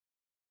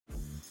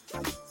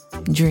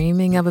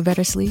Dreaming of a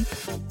better sleep?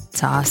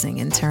 Tossing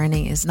and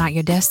turning is not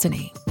your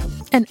destiny.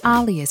 And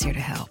Ollie is here to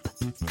help.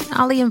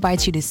 Ollie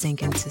invites you to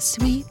sink into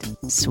sweet,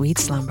 sweet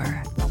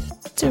slumber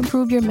to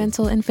improve your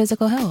mental and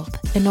physical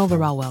health and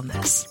overall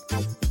wellness.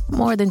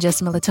 More than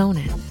just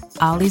melatonin,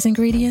 Ollie's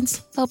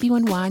ingredients help you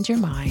unwind your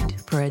mind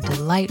for a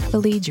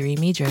delightfully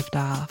dreamy drift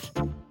off.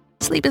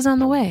 Sleep is on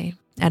the way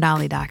at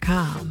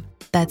Ollie.com.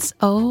 That's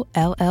OLLY.com.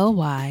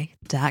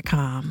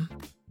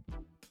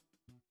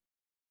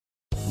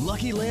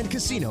 Lucky Land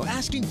Casino,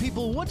 asking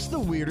people, what's the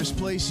weirdest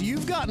place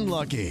you've gotten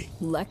lucky?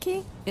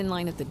 Lucky? In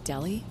line at the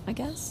deli, I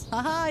guess?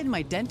 Aha, in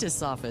my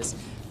dentist's office.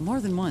 More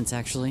than once,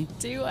 actually.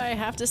 Do I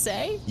have to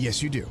say?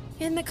 Yes, you do.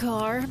 In the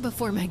car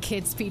before my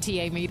kids'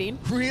 PTA meeting.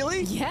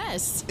 Really?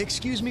 Yes.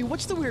 Excuse me,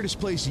 what's the weirdest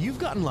place you've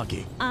gotten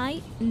lucky?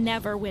 I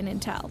never win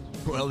and tell.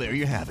 Well, there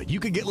you have it. You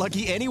can get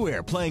lucky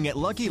anywhere, playing at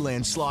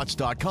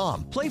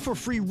LuckyLandSlots.com. Play for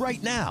free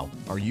right now.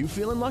 Are you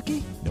feeling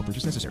lucky? No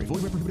purchase necessary.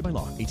 Void where prohibited by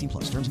law. 18+.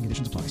 Terms and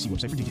conditions apply. See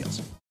website for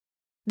details.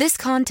 This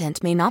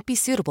content may not be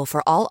suitable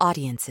for all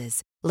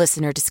audiences.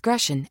 Listener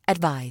discretion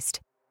advised.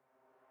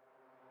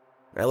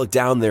 I looked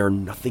down there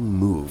and nothing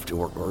moved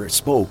or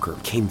spoke or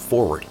came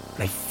forward,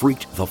 and I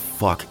freaked the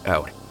fuck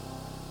out.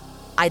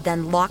 I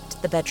then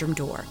locked the bedroom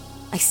door.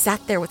 I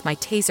sat there with my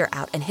taser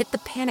out and hit the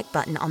panic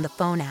button on the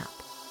phone app.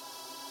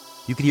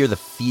 You could hear the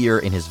fear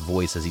in his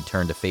voice as he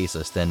turned to face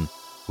us. Then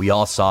we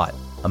all saw it.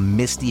 A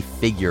misty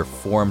figure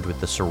formed with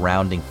the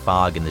surrounding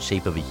fog in the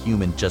shape of a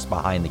human just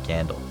behind the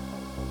candle.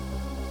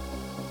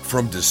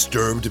 From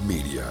Disturbed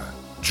Media,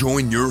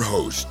 join your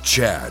host,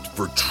 Chad,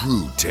 for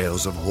true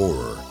tales of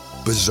horror,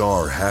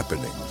 bizarre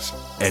happenings,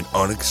 and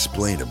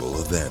unexplainable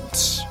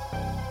events.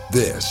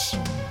 This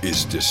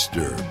is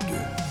Disturbed.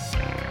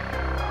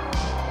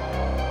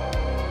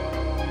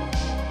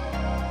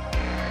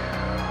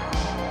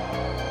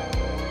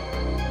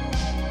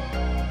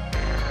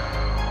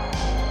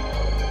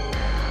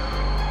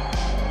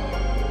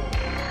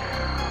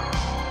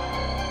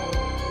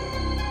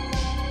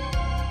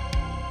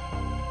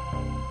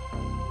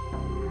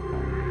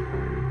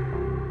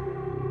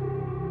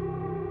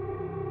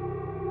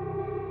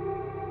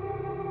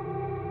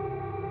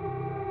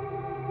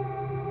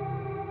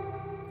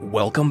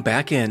 Welcome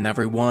back in,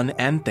 everyone,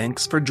 and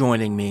thanks for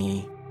joining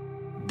me.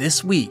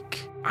 This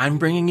week, I'm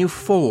bringing you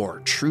 4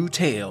 true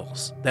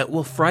tales that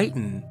will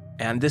frighten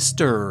and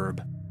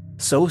disturb.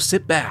 So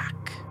sit back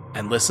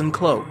and listen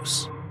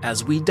close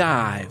as we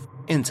dive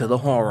into the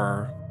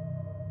horror.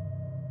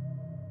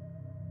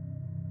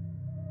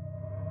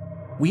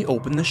 We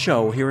open the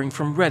show hearing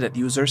from Reddit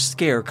user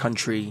Scare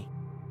Country,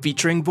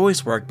 featuring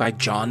voice work by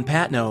John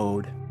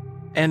Patnode,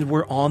 and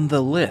we're on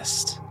the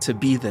list to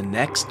be the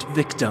next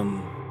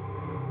victim.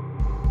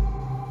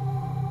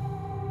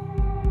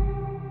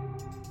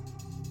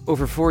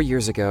 Over 4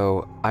 years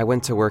ago, I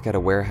went to work at a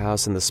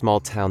warehouse in the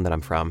small town that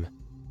I'm from.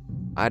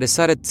 I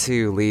decided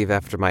to leave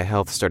after my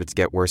health started to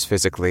get worse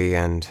physically,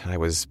 and I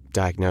was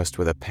diagnosed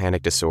with a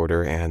panic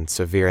disorder and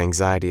severe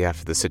anxiety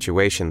after the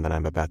situation that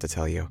I'm about to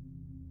tell you.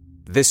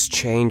 This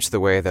changed the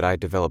way that I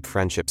developed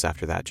friendships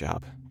after that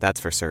job, that's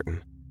for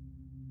certain.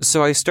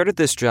 So I started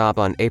this job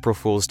on April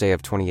Fool's Day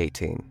of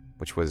 2018,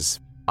 which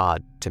was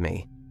odd to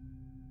me.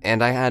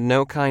 And I had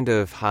no kind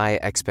of high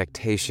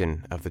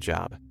expectation of the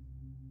job.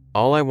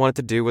 All I wanted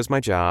to do was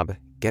my job,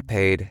 get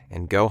paid,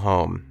 and go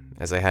home,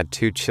 as I had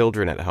 2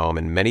 children at home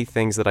and many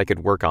things that I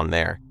could work on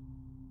there.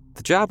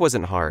 The job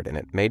wasn't hard, and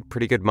it made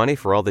pretty good money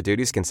for all the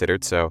duties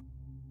considered, so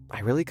I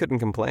really couldn't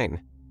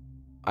complain.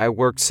 I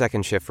worked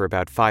second shift for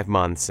about 5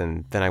 months,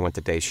 and then I went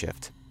to day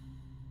shift.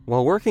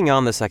 While working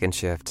on the second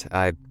shift,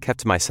 I kept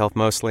to myself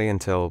mostly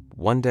until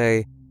one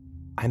day,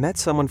 I met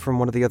someone from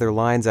one of the other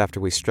lines after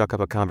we struck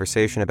up a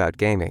conversation about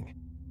gaming.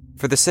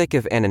 For the sake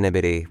of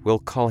anonymity, we'll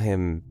call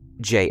him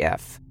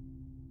JF.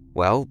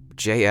 Well,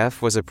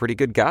 JF was a pretty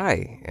good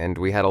guy, and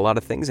we had a lot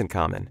of things in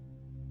common.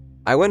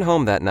 I went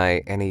home that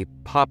night, and he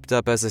popped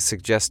up as a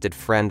suggested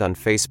friend on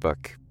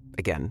Facebook.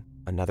 Again,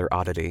 another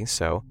oddity,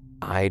 so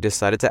I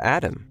decided to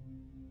add him.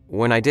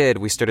 When I did,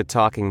 we started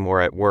talking more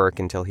at work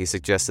until he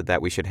suggested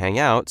that we should hang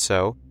out,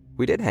 so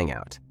we did hang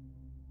out.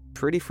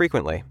 Pretty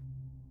frequently.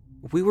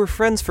 We were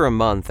friends for a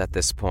month at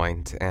this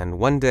point, and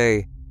one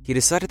day, he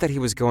decided that he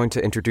was going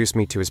to introduce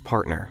me to his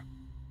partner.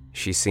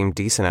 She seemed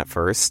decent at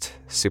first,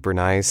 super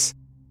nice.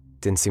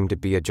 Didn't seem to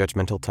be a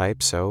judgmental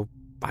type, so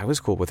I was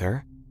cool with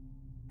her.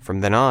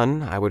 From then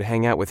on, I would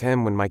hang out with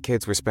him when my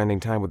kids were spending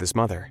time with his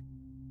mother.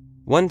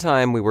 One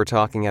time, we were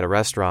talking at a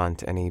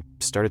restaurant, and he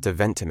started to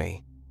vent to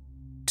me.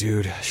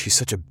 Dude, she's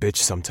such a bitch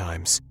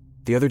sometimes.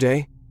 The other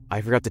day,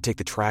 I forgot to take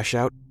the trash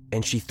out,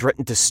 and she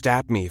threatened to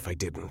stab me if I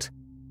didn't.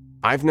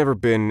 I've never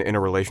been in a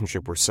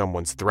relationship where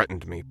someone's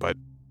threatened me, but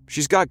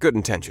she's got good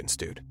intentions,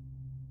 dude.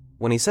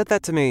 When he said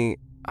that to me,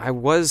 I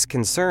was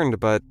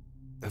concerned, but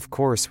of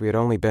course, we had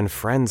only been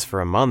friends for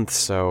a month,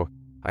 so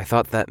I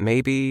thought that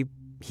maybe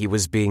he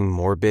was being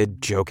morbid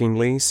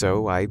jokingly,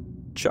 so I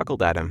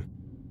chuckled at him.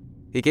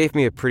 He gave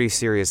me a pretty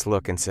serious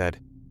look and said,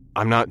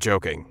 "I'm not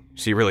joking.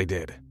 She really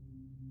did."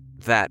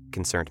 That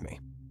concerned me.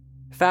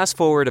 Fast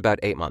forward about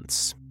 8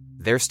 months.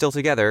 They're still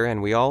together,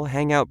 and we all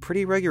hang out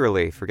pretty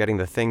regularly, forgetting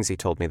the things he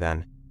told me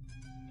then.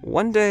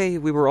 One day,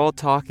 we were all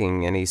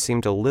talking, and he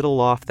seemed a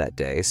little off that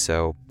day,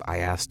 so I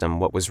asked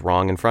him what was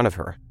wrong in front of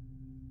her.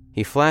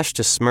 He flashed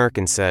a smirk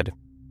and said,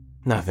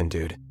 "Nothing,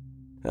 dude.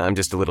 I'm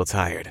just a little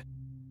tired."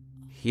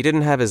 He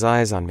didn't have his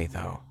eyes on me,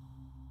 though.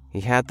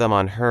 He had them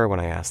on her when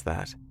I asked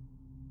that.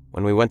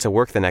 When we went to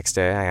work the next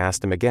day, I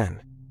asked him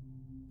again,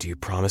 "Do you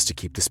promise to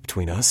keep this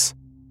between us?"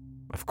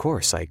 "Of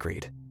course," I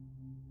agreed.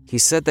 He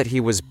said that he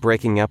was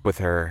breaking up with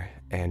her,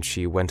 and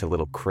she went a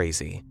little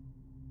crazy.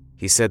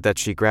 He said that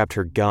she grabbed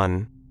her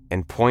gun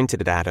and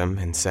pointed it at him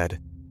and said,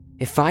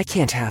 "If I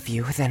can't have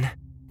you, then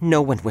no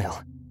one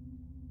will."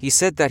 He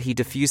said that he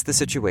diffused the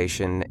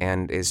situation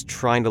and is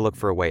trying to look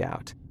for a way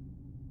out.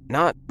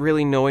 Not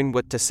really knowing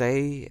what to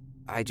say,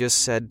 I just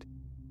said,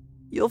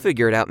 "You'll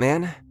figure it out,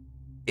 man.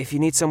 If you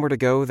need somewhere to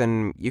go,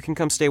 then you can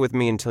come stay with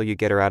me until you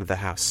get her out of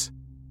the house."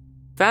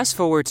 Fast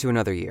forward to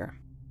another year.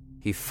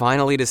 He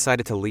finally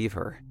decided to leave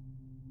her.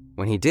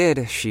 When he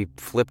did, she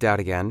flipped out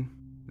again.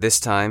 This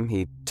time,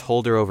 he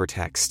told her over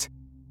text.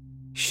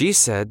 She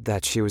said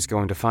that she was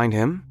going to find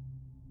him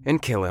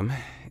and kill him,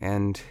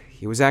 and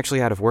he was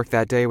actually out of work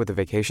that day with a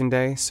vacation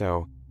day,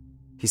 so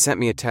he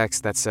sent me a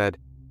text that said,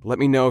 "Let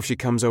me know if she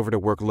comes over to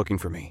work looking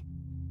for me."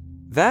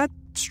 That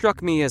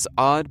struck me as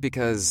odd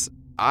because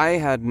I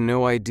had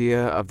no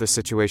idea of the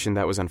situation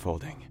that was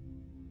unfolding.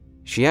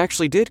 She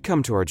actually did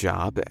come to our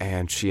job,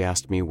 and she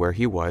asked me where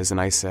he was,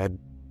 and I said,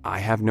 "I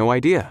have no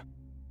idea.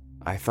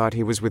 I thought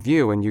he was with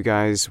you and you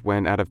guys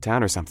went out of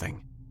town or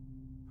something."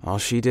 All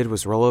she did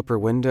was roll up her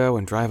window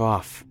and drive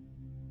off.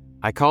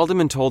 I called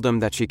him and told him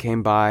that she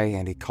came by,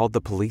 and he called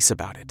the police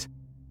about it.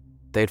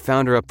 They'd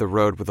found her up the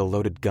road with a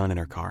loaded gun in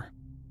her car.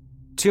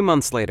 2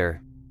 months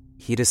later,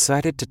 he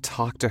decided to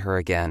talk to her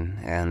again,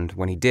 and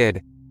when he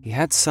did, he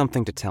had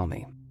something to tell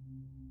me.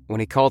 When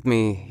he called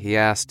me, he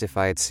asked if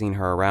I had seen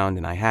her around,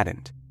 and I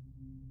hadn't.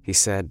 He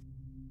said,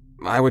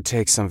 "I would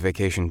take some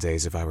vacation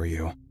days if I were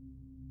you."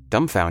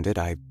 Dumbfounded,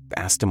 I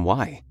asked him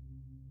why.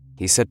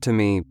 He said to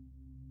me,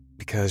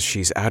 "Because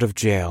she's out of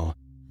jail,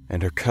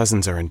 and her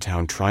cousins are in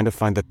town trying to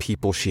find the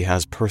people she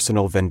has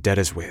personal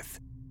vendettas with.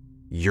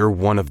 You're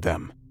one of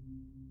them."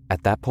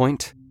 At that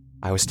point,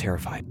 I was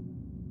terrified.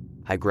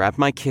 I grabbed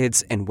my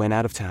kids and went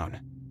out of town.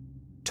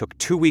 Took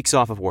 2 weeks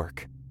off of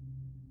work.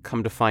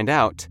 Come to find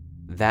out,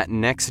 that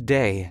next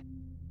day,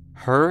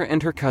 her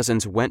and her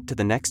cousins went to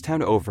the next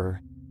town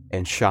over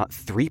and shot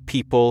 3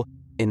 people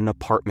in an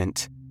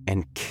apartment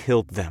and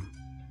killed them.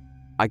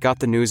 I got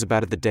the news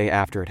about it the day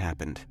after it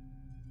happened.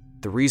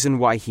 The reason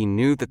why he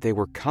knew that they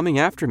were coming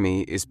after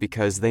me is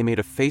because they made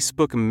a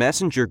Facebook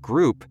Messenger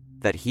group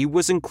that he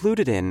was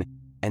included in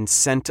and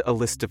sent a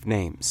list of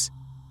names.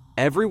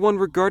 Everyone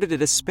regarded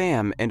it as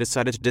spam and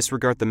decided to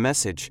disregard the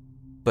message,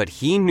 but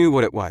he knew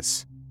what it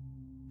was.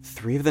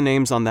 3 of the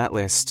names on that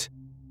list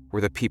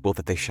were the people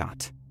that they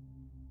shot.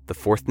 The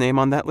 4th name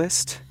on that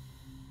list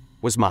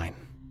was mine.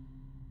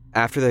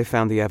 After they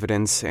found the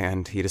evidence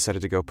and he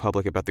decided to go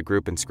public about the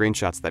group and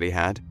screenshots that he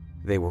had,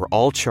 they were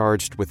all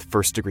charged with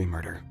first-degree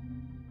murder.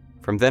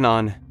 From then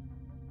on,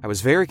 I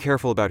was very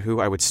careful about who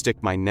I would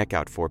stick my neck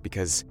out for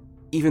because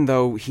even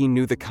though he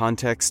knew the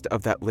context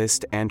of that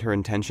list and her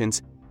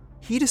intentions,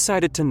 he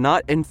decided to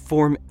not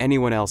inform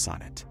anyone else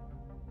on it.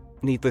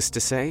 Needless to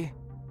say,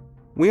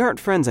 we aren't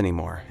friends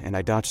anymore, and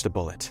I dodged a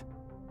bullet.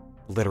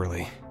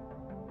 Literally.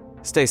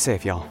 Stay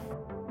safe, y'all.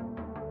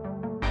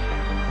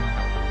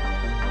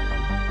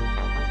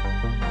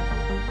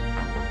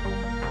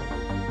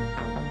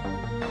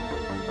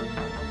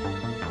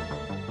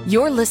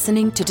 You're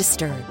listening to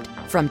Disturbed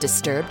from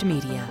Disturbed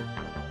Media.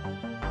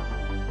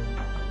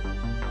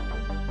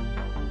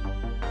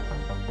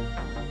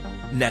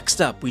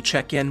 Next up, we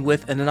check in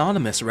with an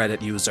anonymous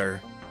Reddit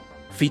user,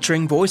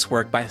 featuring voice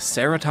work by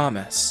Sarah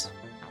Thomas.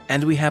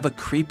 And we have a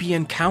creepy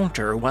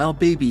encounter while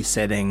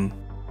babysitting.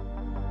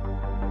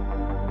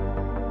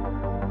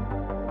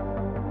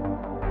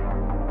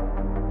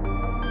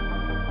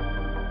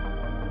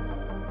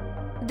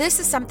 This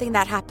is something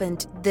that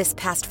happened this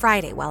past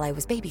Friday while I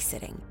was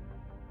babysitting.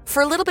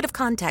 For a little bit of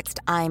context,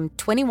 I'm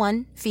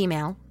 21,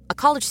 female, a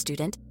college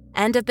student,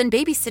 and have been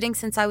babysitting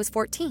since I was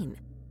 14.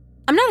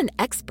 I'm not an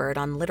expert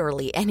on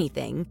literally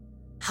anything.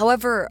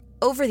 However,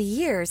 over the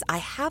years, I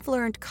have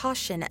learned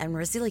caution and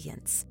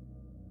resilience.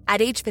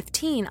 At age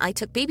 15, I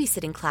took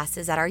babysitting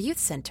classes at our youth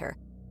center,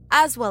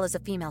 as well as a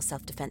female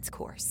self-defense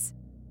course.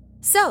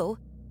 So,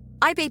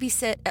 I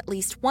babysit at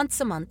least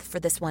once a month for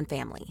this one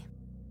family.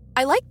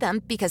 I like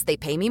them because they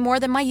pay me more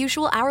than my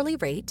usual hourly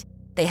rate,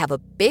 they have a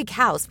big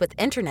house with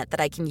internet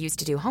that I can use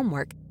to do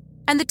homework,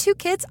 and the 2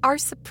 kids are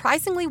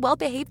surprisingly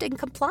well-behaved and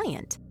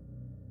compliant.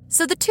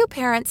 So the 2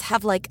 parents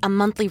have like a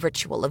monthly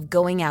ritual of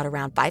going out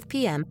around 5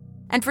 p.m.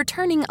 and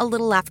returning a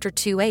little after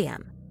 2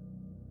 a.m.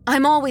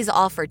 I'm always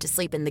offered to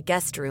sleep in the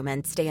guest room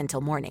and stay until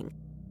morning.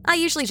 I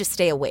usually just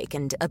stay awake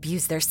and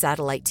abuse their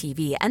satellite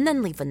TV and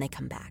then leave when they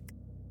come back.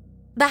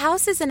 The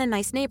house is in a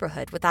nice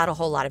neighborhood without a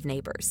whole lot of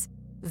neighbors.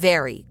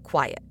 Very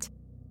quiet.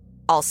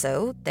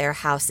 Also, their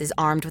house is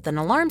armed with an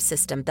alarm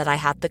system that I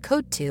have the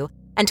code to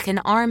and can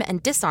arm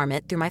and disarm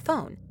it through my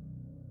phone.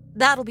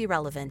 That'll be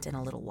relevant in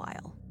a little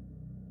while.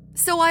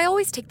 So I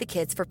always take the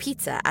kids for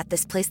pizza at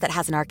this place that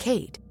has an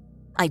arcade.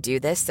 I do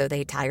this so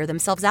they tire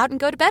themselves out and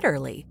go to bed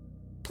early.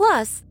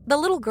 Plus, the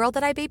little girl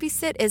that I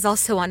babysit is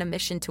also on a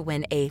mission to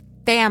win a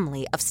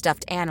family of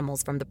stuffed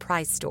animals from the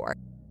prize store.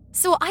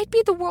 So I'd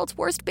be the world's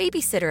worst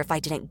babysitter if I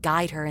didn't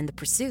guide her in the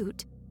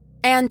pursuit.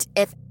 And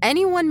if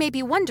anyone may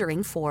be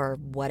wondering for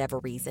whatever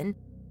reason,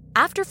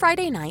 after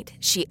Friday night,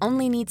 she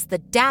only needs the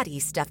daddy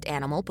stuffed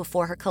animal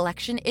before her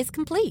collection is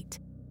complete.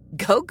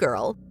 Go,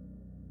 girl!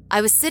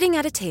 I was sitting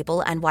at a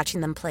table and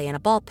watching them play in a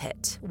ball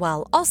pit,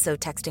 while also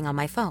texting on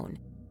my phone.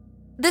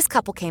 This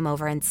couple came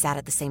over and sat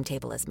at the same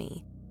table as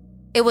me.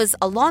 It was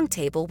a long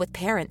table with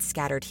parents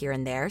scattered here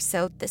and there,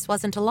 so this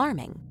wasn't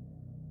alarming.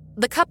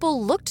 The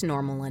couple looked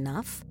normal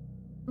enough.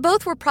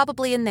 Both were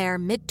probably in their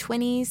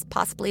mid-20s,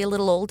 possibly a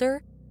little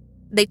older.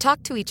 They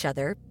talked to each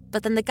other,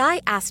 but then the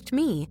guy asked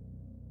me,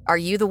 "Are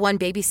you the one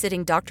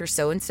babysitting Dr.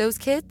 So-and-so's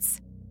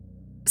kids?"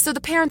 So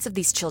the parents of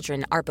these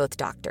children are both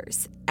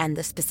doctors, and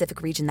the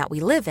specific region that we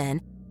live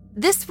in,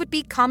 this would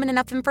be common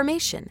enough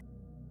information.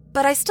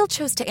 But I still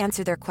chose to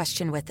answer their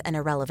question with an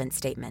irrelevant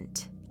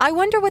statement. I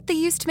wonder what they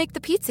used to make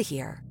the pizza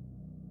here.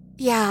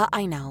 Yeah,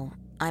 I know.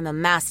 I'm a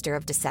master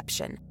of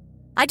deception.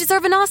 I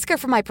deserve an Oscar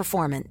for my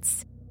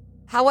performance.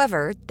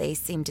 However, they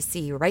seem to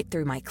see right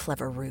through my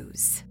clever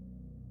ruse.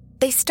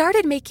 They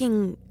started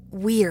making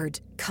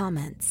weird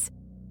comments.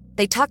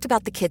 They talked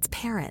about the kids'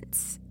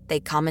 parents. They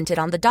commented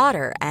on the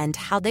daughter and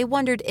how they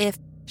wondered if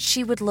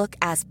she would look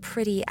as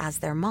pretty as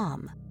their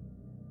mom.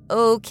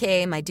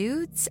 Okay, my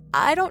dudes,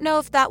 I don't know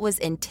if that was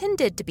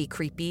intended to be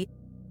creepy,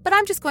 but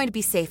I'm just going to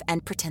be safe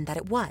and pretend that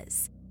it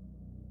was.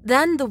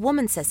 Then the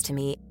woman says to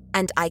me,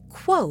 and I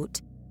quote,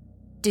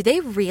 "Do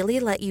they really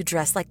let you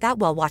dress like that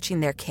while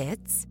watching their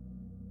kids?"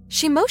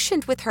 She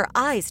motioned with her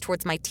eyes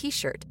towards my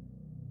t-shirt,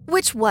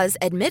 which was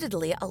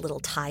admittedly a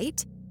little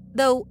tight,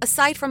 though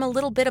aside from a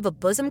little bit of a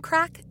bosom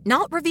crack,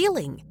 not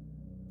revealing.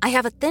 I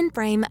have a thin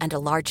frame and a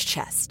large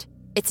chest.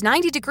 It's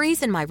 90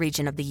 degrees in my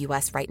region of the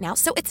US right now,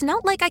 so it's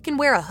not like I can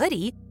wear a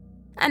hoodie.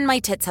 And my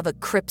tits have a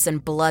Crips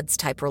and Bloods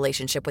type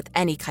relationship with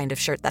any kind of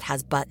shirt that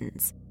has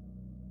buttons.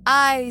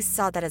 I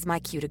saw that as my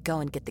cue to go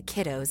and get the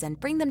kiddos and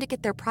bring them to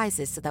get their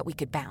prizes so that we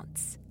could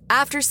bounce.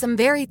 After some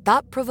very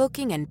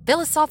thought-provoking and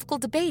philosophical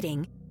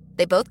debating,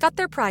 they both got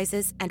their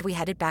prizes and we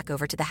headed back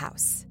over to the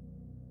house.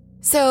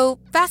 So,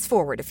 fast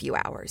forward a few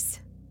hours.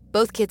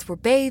 Both kids were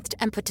bathed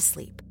and put to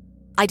sleep.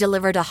 I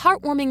delivered a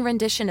heartwarming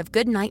rendition of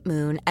Goodnight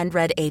Moon and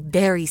read a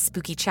very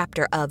spooky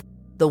chapter of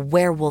The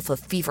Werewolf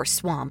of Fever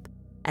Swamp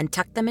and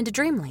tucked them into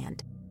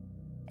dreamland.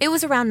 It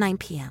was around 9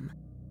 p.m.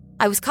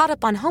 I was caught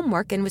up on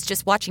homework and was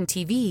just watching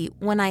TV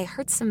when I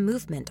heard some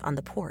movement on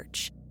the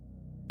porch.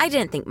 I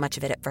didn't think much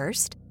of it at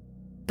first,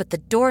 but the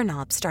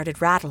doorknob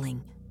started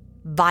rattling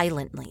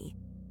violently.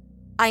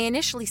 I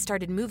initially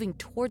started moving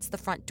towards the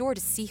front door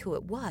to see who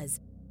it was,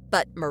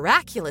 but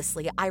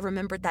miraculously I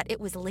remembered that it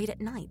was late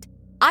at night.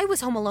 I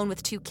was home alone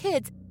with 2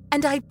 kids,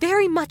 and I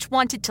very much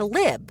wanted to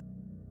live.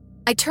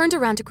 I turned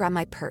around to grab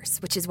my purse,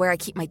 which is where I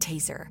keep my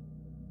taser.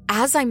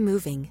 As I'm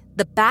moving,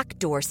 the back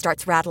door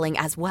starts rattling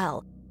as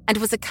well, and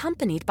was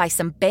accompanied by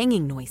some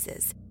banging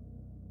noises.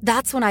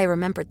 That's when I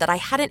remembered that I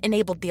hadn't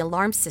enabled the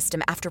alarm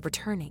system after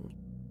returning.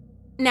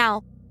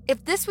 Now,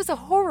 if this was a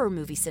horror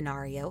movie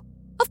scenario,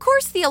 of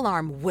course the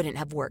alarm wouldn't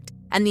have worked,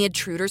 and the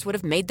intruders would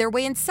have made their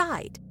way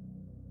inside.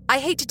 I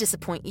hate to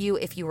disappoint you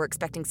if you were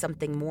expecting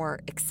something more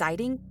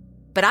exciting,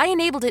 but I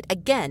enabled it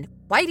again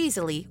quite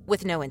easily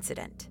with no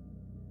incident.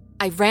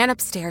 I ran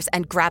upstairs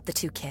and grabbed the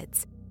 2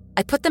 kids.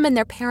 I put them in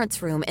their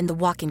parents' room in the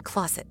walk-in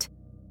closet.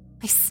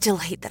 I still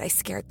hate that I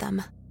scared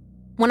them.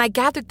 When I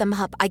gathered them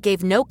up, I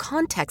gave no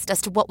context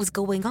as to what was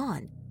going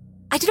on.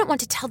 I didn't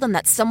want to tell them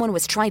that someone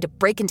was trying to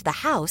break into the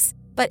house,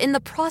 but in the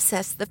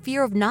process, the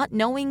fear of not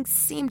knowing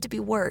seemed to be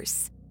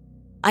worse.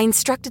 I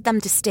instructed them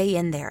to stay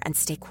in there and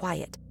stay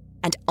quiet,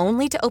 and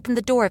only to open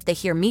the door if they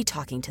hear me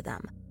talking to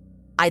them.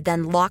 I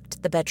then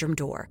locked the bedroom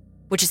door,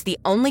 which is the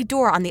only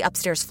door on the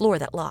upstairs floor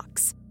that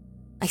locks.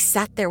 I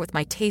sat there with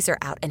my taser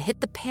out and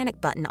hit the panic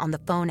button on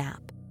the phone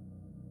app.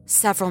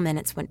 Several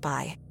minutes went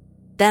by.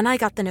 Then I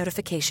got the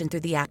notification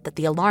through the app that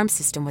the alarm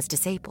system was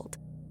disabled.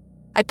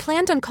 I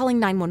planned on calling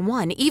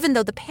 911 even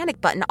though the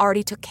panic button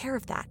already took care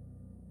of that,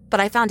 but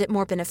I found it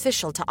more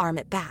beneficial to arm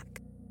it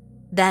back.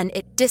 Then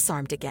it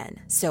disarmed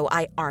again, so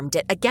I armed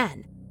it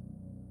again.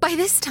 By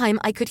this time,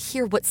 I could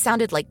hear what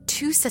sounded like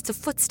 2 sets of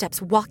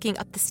footsteps walking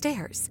up the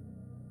stairs.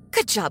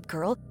 Good job,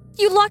 girl.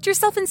 You locked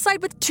yourself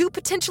inside with 2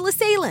 potential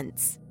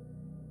assailants.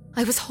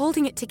 I was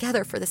holding it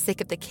together for the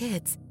sake of the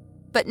kids,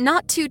 but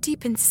not too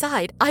deep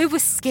inside, I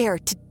was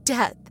scared to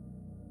death.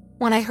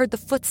 When I heard the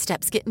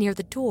footsteps get near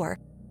the door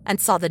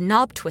and saw the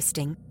knob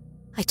twisting,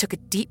 I took a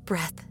deep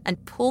breath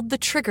and pulled the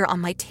trigger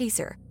on my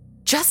taser,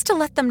 just to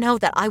let them know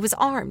that I was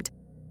armed,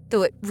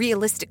 though it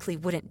realistically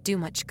wouldn't do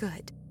much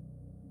good.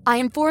 I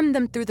informed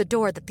them through the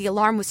door that the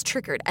alarm was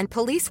triggered and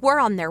police were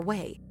on their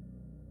way.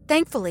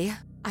 Thankfully,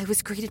 I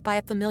was greeted by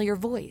a familiar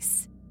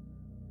voice.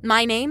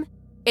 My name?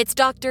 It's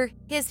Dr.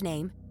 His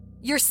name.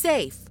 You're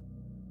safe."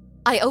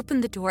 I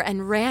opened the door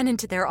and ran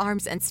into their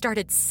arms and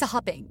started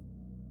sobbing.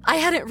 I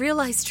hadn't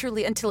realized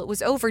truly until it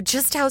was over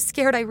just how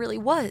scared I really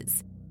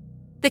was.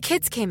 The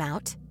kids came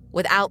out,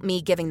 without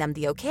me giving them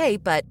the okay,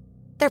 but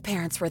their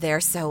parents were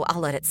there, so I'll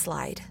let it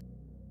slide.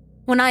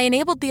 When I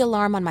enabled the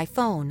alarm on my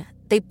phone,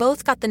 they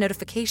both got the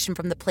notification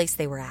from the place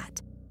they were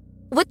at.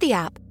 With the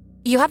app,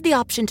 you have the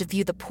option to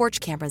view the porch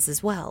cameras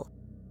as well.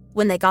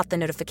 When they got the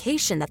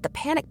notification that the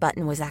panic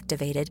button was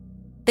activated,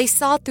 they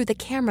saw through the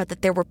camera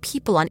that there were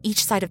people on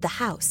each side of the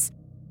house.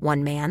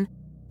 One man,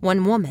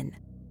 one woman.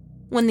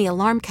 When the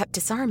alarm kept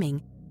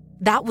disarming,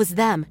 that was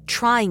them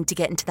trying to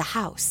get into the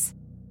house.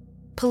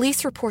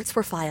 Police reports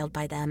were filed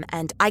by them,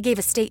 and I gave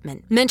a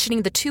statement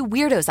mentioning the 2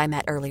 weirdos I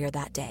met earlier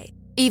that day,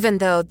 even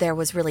though there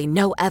was really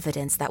no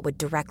evidence that would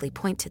directly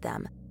point to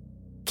them.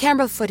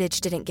 Camera footage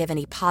didn't give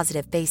any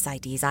positive face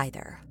IDs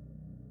either.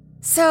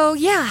 So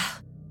yeah,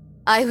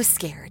 I was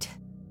scared.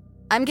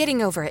 I'm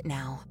getting over it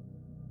now.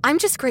 I'm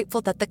just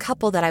grateful that the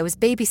couple that I was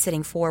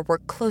babysitting for were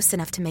close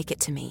enough to make it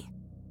to me.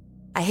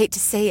 I hate to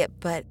say it,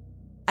 but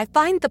I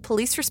find the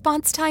police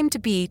response time to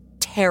be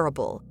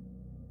terrible.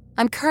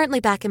 I'm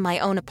currently back in my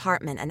own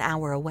apartment an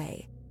hour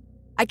away.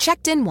 I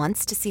checked in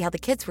once to see how the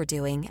kids were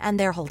doing, and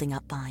they're holding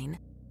up fine.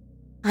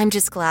 I'm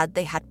just glad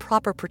they had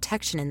proper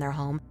protection in their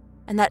home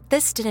and that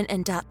this didn't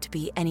end up to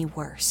be any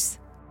worse.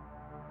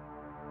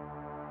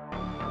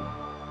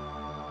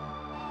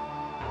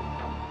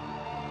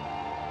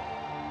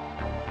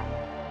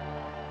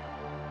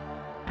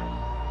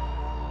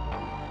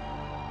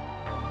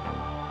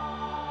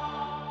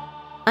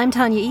 I'm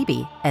Tanya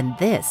Eby, and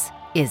this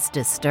is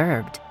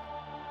Disturbed.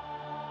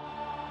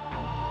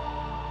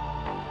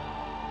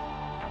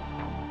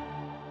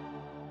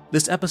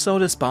 This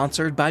episode is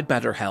sponsored by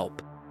BetterHelp.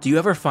 Do you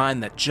ever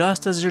find that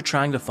just as you're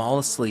trying to fall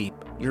asleep,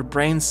 your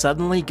brain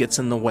suddenly gets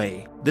in the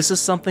way? This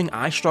is something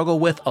I struggle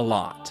with a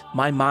lot.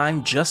 My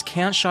mind just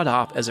can't shut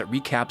off as it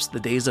recaps the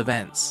day's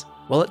events.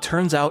 Well, it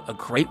turns out a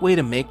great way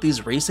to make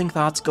these racing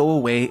thoughts go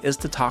away is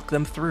to talk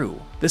them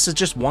through. This is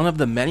just one of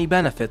the many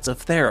benefits of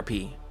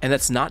therapy. And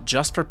it's not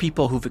just for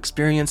people who've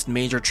experienced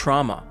major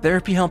trauma.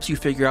 Therapy helps you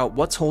figure out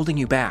what's holding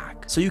you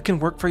back, so you can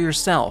work for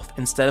yourself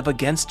instead of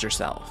against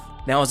yourself.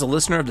 Now, as a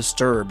listener of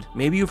Disturbed,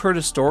 maybe you've heard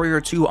a story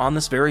or two on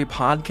this very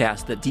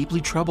podcast that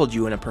deeply troubled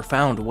you in a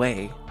profound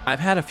way.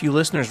 I've had a few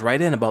listeners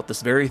write in about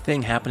this very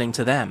thing happening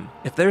to them.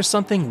 If there's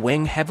something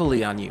weighing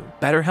heavily on you,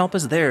 BetterHelp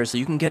is there so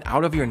you can get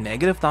out of your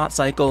negative thought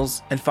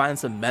cycles and find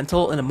some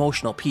mental and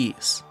emotional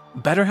peace.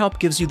 BetterHelp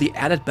gives you the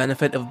added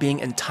benefit of being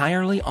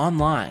entirely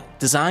online,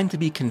 designed to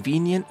be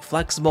convenient,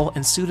 flexible,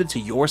 and suited to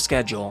your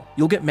schedule.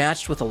 You'll get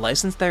matched with a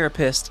licensed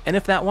therapist, and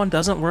if that one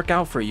doesn't work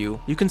out for you,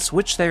 you can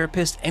switch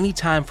therapists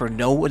anytime for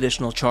no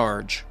additional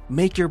charge.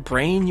 Make your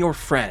brain your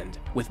friend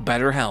with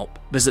BetterHelp.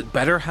 Visit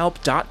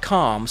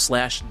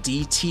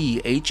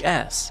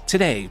betterhelp.com/DTHS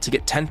today to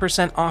get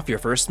 10% off your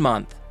first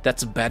month.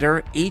 That's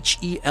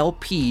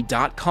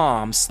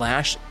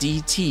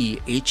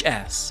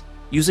betterhelp.com/DTHS.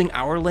 Using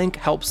our link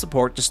helps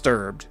support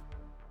Disturbed.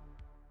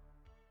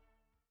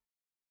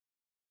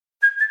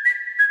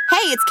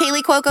 Hey, it's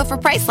Kaylee Cuoco for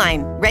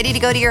Priceline. Ready to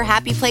go to your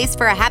happy place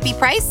for a happy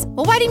price?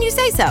 Well, why didn't you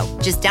say so?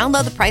 Just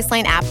download the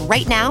Priceline app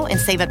right now and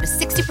save up to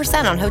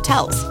 60% on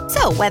hotels.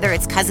 So whether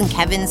it's Cousin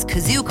Kevin's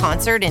Kazoo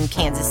Concert in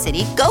Kansas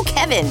City, go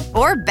Kevin,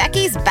 or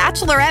Becky's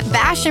Bachelorette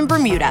Bash in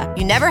Bermuda,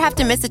 you never have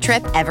to miss a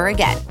trip ever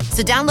again.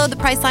 So download the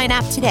Priceline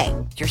app today.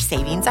 Your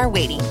savings are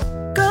waiting.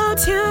 Go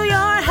to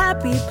your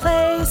happy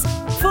place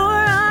for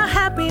a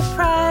happy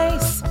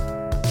price.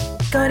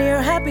 Go to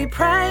your happy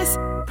price,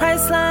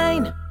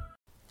 Priceline.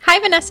 Hi,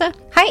 Vanessa.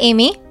 Hi,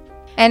 Amy.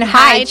 And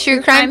hi,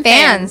 True Crime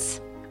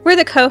fans. We're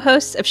the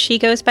co-hosts of She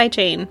Goes by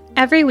Jane.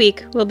 Every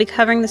week, we'll be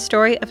covering the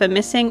story of a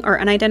missing or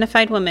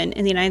unidentified woman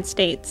in the United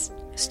States.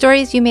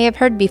 Stories you may have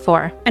heard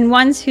before. And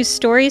ones whose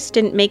stories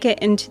didn't make it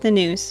into the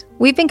news.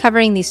 We've been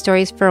covering these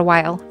stories for a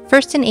while.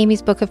 First in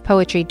Amy's book of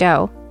poetry,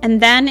 Doe.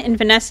 And then in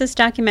Vanessa's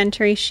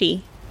documentary,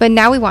 She. But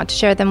now we want to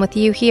share them with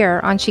you here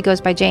on She Goes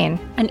by Jane.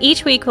 And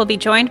each week we'll be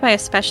joined by a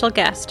special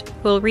guest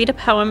who will read a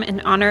poem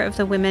in honor of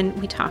the women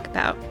we talk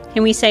about.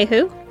 Can we say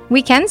who?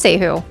 We can say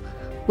who.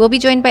 We'll be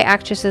joined by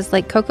actresses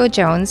like Coco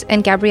Jones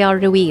and Gabrielle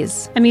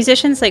Ruiz. And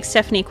musicians like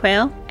Stephanie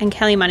Quayle and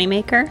Kelly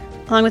Moneymaker,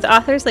 along with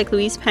authors like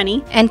Louise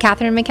Penny and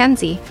Catherine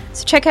McKenzie.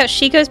 So check out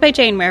She Goes by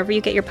Jane wherever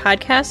you get your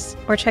podcasts,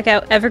 or check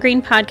out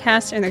Evergreen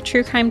Podcasts and their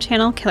true crime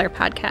channel, Killer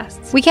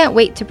Podcasts. We can't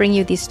wait to bring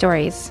you these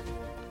stories.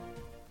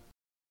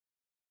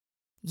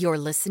 You're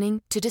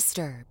listening to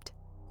Disturbed.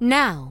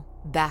 Now,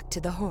 back to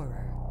the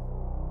horror.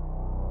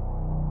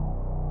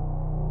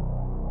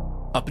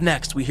 Up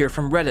next, we hear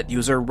from Reddit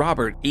user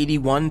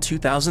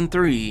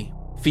Robert812003,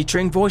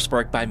 featuring voice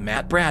work by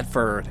Matt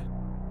Bradford.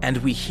 And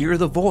we hear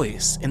the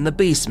voice in the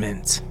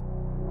basement.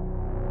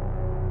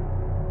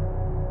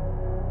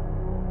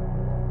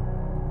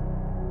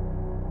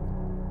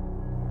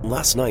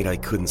 Last night I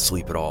couldn't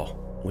sleep at all,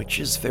 which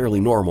is fairly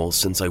normal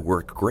since I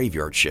work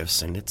graveyard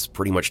shifts and it's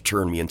pretty much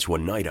turned me into a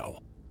night owl.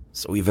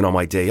 So even on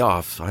my day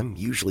off, I'm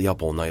usually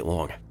up all night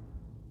long.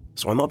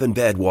 So I'm up in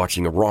bed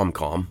watching a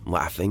rom-com,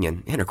 laughing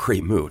and in a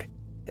great mood.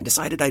 and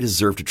decided I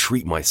deserved to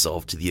treat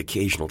myself to the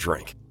occasional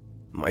drink.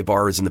 My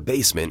bar is in the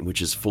basement,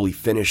 which is fully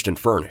finished and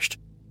furnished.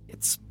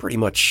 It's pretty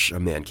much a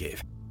man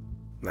cave.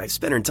 I've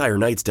spent entire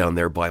nights down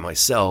there by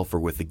myself or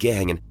with the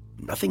gang, and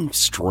nothing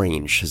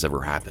strange has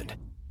ever happened.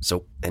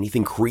 So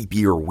anything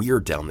creepy or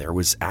weird down there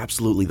was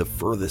absolutely the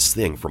furthest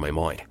thing from my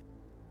mind.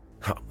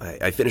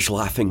 I finish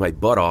laughing my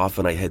butt off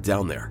and I head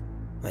down there.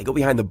 I go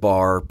behind the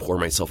bar, pour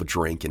myself a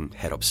drink, and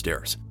head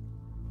upstairs.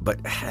 But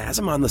as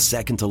I'm on the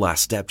second to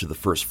last step to the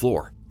first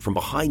floor, from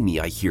behind me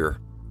I hear,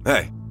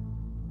 "Hey."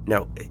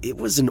 Now, it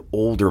was an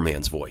older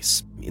man's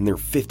voice, in their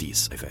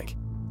 50s, I think.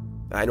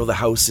 I know the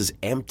house is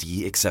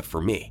empty except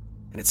for me,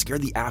 and it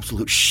scared the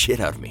absolute shit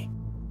out of me.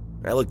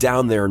 I looked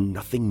down there and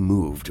nothing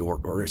moved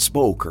or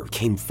spoke or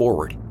came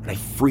forward, and I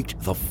freaked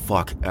the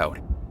fuck out.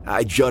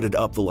 I jutted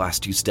up the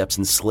last 2 steps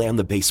and slammed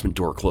the basement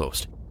door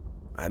closed.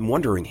 I'm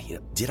wondering,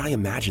 did I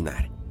imagine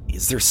that?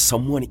 Is there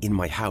someone in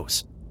my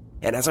house?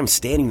 And as I'm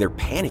standing there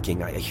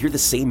panicking, I hear the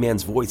same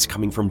man's voice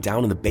coming from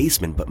down in the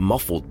basement but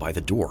muffled by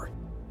the door.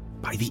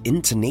 By the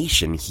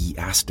intonation, he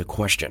asked a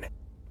question,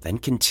 then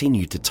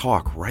continued to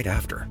talk right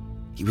after.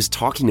 He was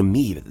talking to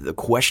me. The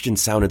question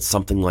sounded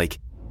something like,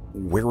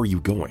 "Where are you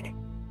going?"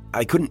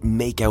 I couldn't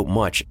make out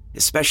much,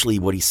 especially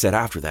what he said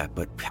after that,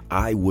 but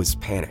I was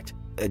panicked,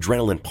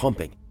 adrenaline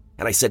pumping,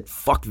 and I said,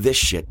 "Fuck this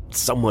shit,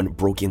 someone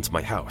broke into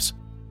my house."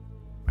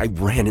 I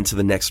ran into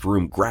the next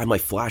room, grabbed my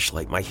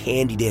flashlight, my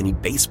handy-dandy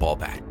baseball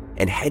bat,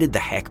 and headed the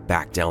heck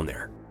back down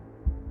there.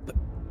 But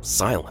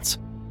silence.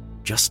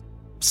 Just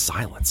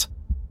silence.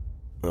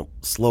 Well,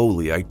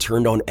 slowly, I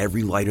turned on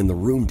every light in the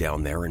room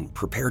down there and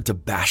prepared to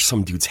bash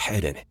some dude's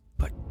head in,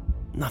 but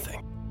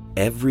nothing.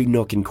 Every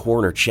nook and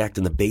corner checked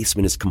and the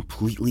basement is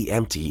completely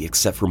empty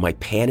except for my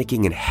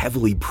panicking and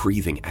heavily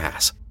breathing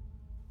ass.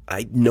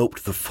 I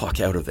noped the fuck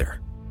out of there.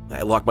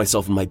 I locked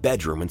myself in my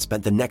bedroom and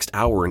spent the next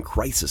hour in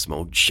crisis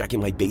mode checking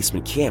my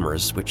basement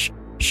cameras, which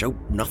showed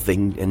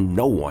nothing and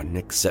no one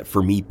except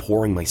for me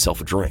pouring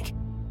myself a drink.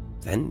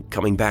 Then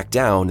coming back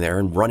down there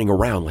and running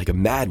around like a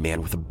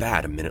madman with a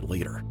bat a minute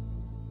later.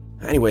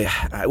 Anyway,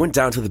 I went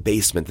down to the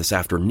basement this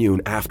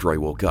afternoon after I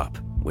woke up,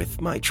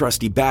 with my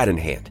trusty bat in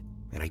hand,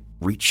 and I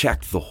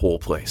rechecked the whole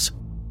place.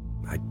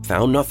 I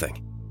found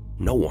nothing.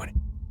 No one.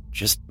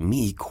 Just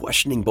me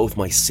questioning both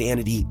my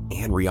sanity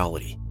and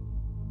reality.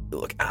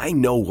 Look, I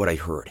know what I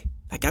heard.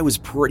 That guy was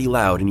pretty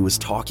loud and he was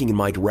talking in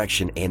my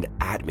direction and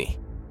at me.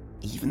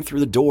 Even through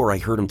the door, I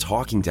heard him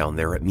talking down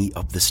there at me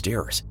up the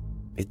stairs.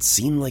 It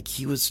seemed like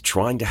he was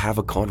trying to have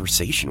a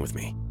conversation with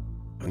me.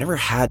 I've never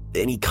had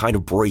any kind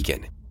of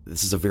break-in.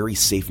 This is a very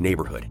safe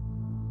neighborhood.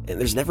 And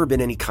there's never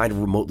been any kind of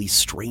remotely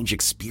strange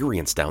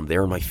experience down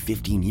there in my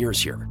 15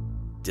 years here.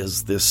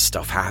 Does this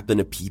stuff happen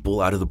to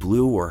people out of the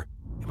blue, or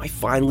am I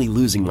finally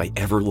losing my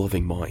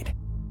ever-loving mind?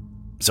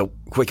 So,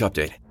 quick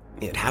update.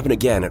 It happened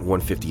again at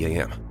 1:50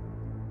 a.m.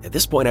 At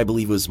this point, I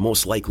believe it was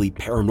most likely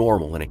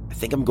paranormal, and I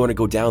think I'm going to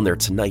go down there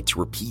tonight to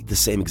repeat the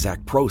same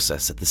exact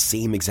process at the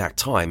same exact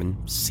time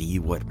and see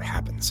what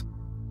happens.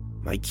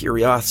 My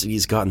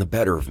curiosity's gotten the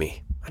better of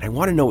me, and I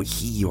want to know what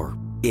he or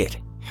it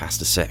has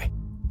to say.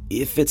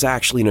 If it's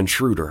actually an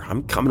intruder,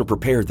 I'm coming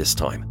prepared this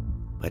time,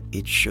 but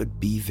it should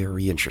be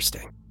very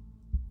interesting.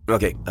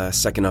 Okay,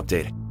 second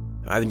update.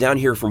 I've been down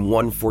here from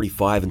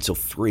 1:45 until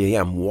 3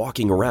 a.m.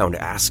 walking around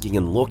asking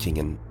and looking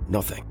and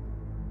nothing.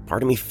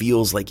 Part of me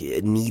feels like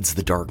it needs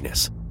the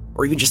darkness,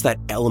 or even just that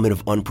element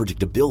of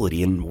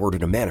unpredictability in order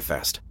to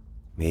manifest.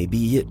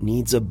 Maybe it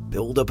needs a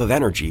buildup of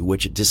energy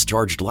which it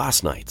discharged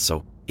last night,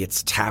 so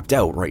it's tapped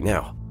out right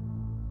now.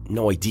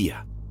 No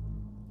idea.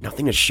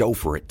 Nothing to show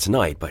for it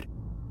tonight, but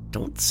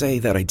don't say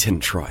that I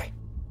didn't try.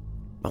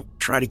 I'll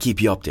try to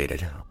keep you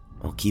updated.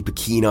 I'll keep a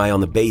keen eye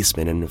on the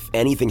basement, and if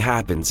anything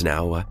happens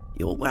now,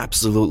 you'll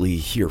absolutely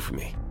hear from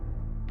me.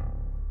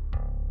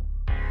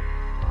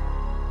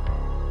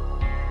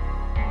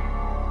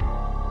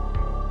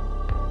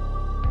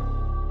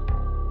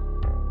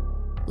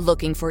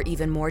 Looking for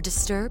even more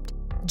Disturbed?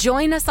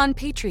 Join us on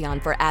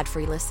Patreon for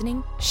ad-free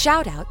listening,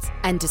 shout-outs,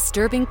 and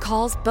Disturbing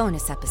Calls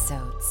bonus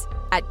episodes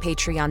at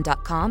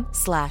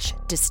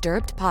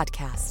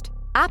patreon.com/disturbedpodcast.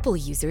 Apple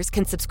users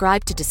can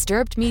subscribe to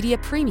Disturbed Media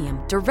Premium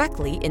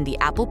directly in the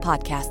Apple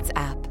Podcasts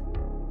app.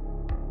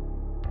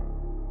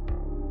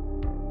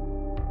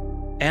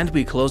 And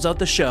we close out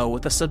the show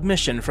with a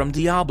submission from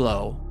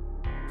Diablo,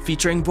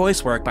 featuring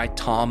voice work by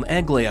Tom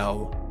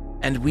Eglio,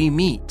 and we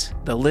meet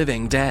the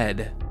living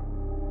dead.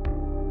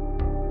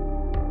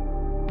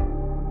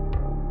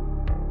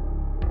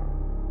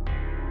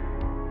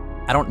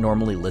 I don't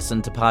normally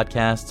listen to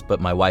podcasts,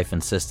 but my wife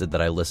insisted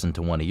that I listen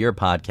to one of your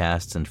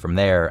podcasts, and from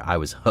there, I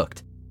was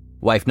hooked.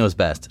 Wife knows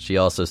best. She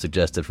also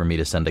suggested for me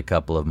to send a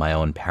couple of my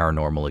own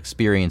paranormal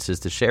experiences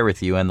to share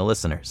with you and the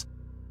listeners.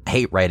 I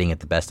hate writing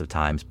at the best of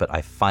times, but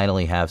I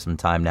finally have some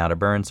time now to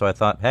burn, so I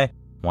thought, hey,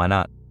 why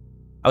not?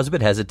 I was a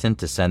bit hesitant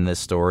to send this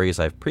story as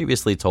I've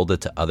previously told it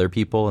to other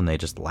people and they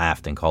just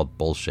laughed and called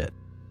bullshit.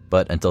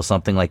 But until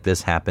something like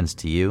this happens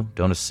to you,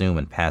 don't assume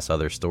and pass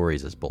other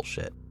stories as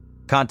bullshit.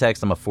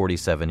 Context, I'm a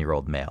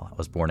 47-year-old male. I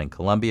was born in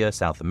Colombia,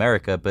 South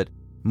America, but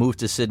Moved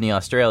to Sydney,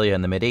 Australia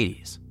in the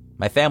mid-'80s.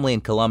 My family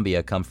in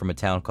Colombia come from a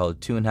town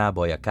called Tunja,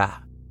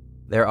 Boyacá.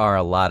 There are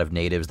a lot of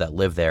natives that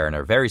live there and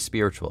are very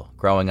spiritual.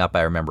 Growing up,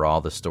 I remember all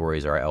the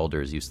stories our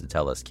elders used to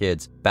tell us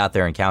kids about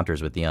their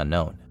encounters with the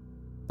unknown.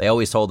 They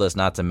always told us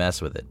not to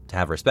mess with it, to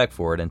have respect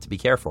for it, and to be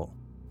careful,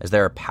 as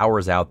there are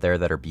powers out there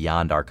that are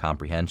beyond our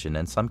comprehension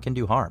and some can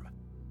do harm.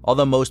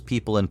 Although most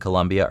people in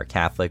Colombia are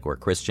Catholic or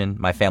Christian,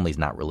 my family's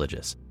not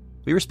religious.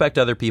 We respect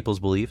other people's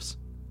beliefs.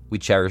 We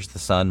cherish the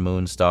sun,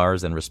 moon,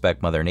 stars, and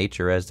respect Mother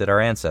Nature as did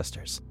our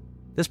ancestors.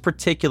 This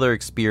particular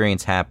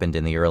experience happened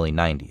in the early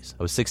 90s.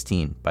 I was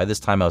 16. By this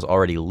time, I was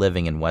already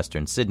living in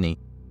Western Sydney,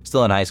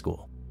 still in high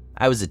school.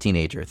 I was a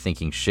teenager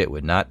thinking shit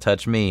would not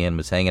touch me and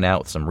was hanging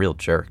out with some real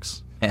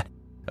jerks. Man,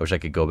 I wish I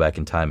could go back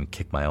in time and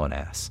kick my own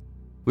ass.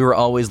 We were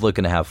always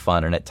looking to have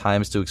fun and at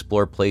times to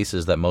explore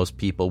places that most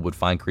people would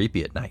find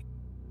creepy at night.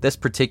 This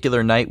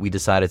particular night, we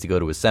decided to go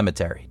to a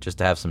cemetery just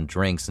to have some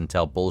drinks and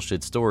tell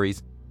bullshit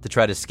stories to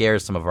try to scare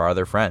some of our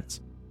other friends.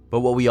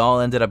 But what we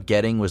all ended up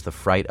getting was the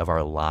fright of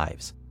our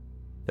lives.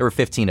 There were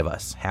 15 of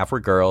us, half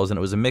were girls, and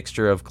it was a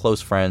mixture of close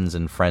friends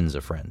and friends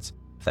of friends,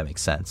 if that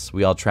makes sense.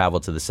 We all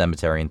traveled to the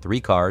cemetery in 3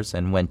 cars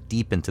and went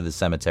deep into the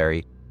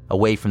cemetery,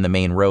 away from the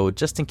main road,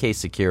 just in case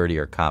security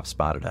or cops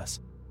spotted us.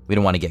 We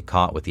didn't want to get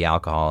caught with the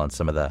alcohol and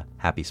some of the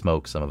happy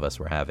smoke some of us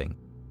were having.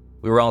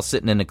 We were all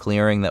sitting in a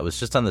clearing that was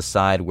just on the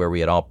side where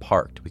we had all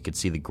parked. We could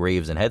see the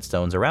graves and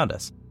headstones around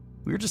us.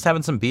 We were just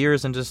having some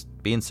beers and just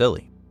being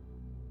silly.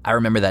 I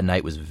remember that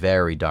night was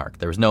very dark.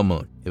 There was no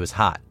moon. It was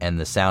hot, and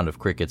the sound of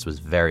crickets was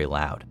very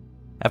loud.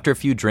 After a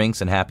few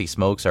drinks and happy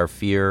smokes, our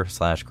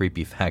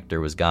fear/creepy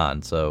factor was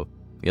gone, so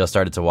we all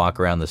started to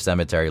walk around the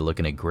cemetery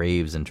looking at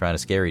graves and trying to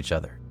scare each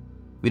other.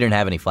 We didn't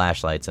have any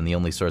flashlights, and the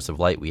only source of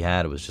light we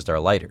had was just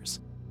our lighters.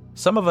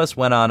 Some of us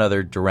went on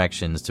other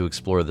directions to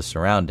explore the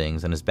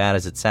surroundings, and as bad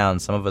as it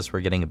sounds, some of us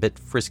were getting a bit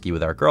frisky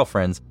with our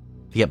girlfriends.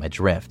 If you get my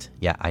drift.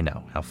 Yeah, I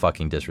know, how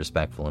fucking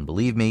disrespectful, and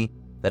believe me,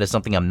 that is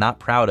something I'm not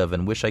proud of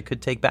and wish I could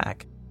take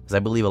back, because I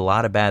believe a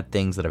lot of bad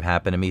things that have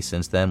happened to me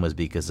since then was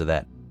because of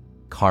that.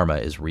 Karma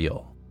is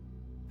real.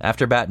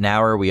 After about an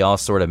hour, we all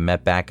sort of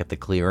met back at the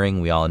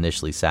clearing we all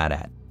initially sat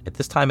at. At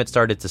this time, it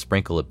started to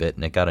sprinkle a bit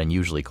and it got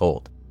unusually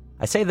cold.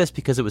 I say this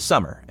because it was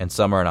summer, and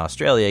summer in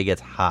Australia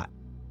gets hot.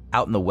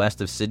 Out in the west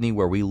of Sydney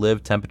where we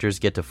live, temperatures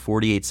get to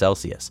 48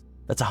 Celsius.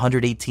 That's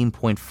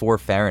 118.4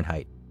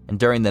 Fahrenheit, and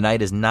during the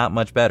night is not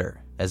much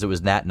better, as it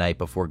was that night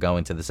before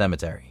going to the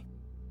cemetery.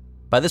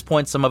 By this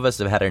point, some of us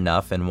have had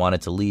enough and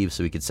wanted to leave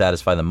so we could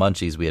satisfy the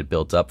munchies we had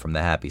built up from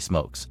the happy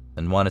smokes,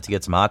 and wanted to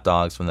get some hot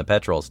dogs from the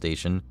petrol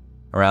station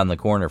around the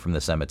corner from the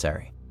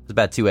cemetery. It was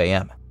about 2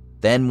 a.m.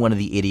 Then one of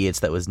the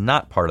idiots that was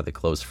not part of the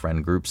close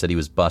friend group said he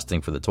was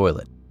busting for the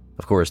toilet.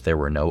 Of course, there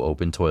were no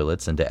open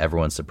toilets, and to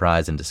everyone's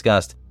surprise and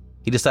disgust,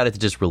 he decided to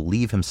just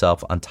relieve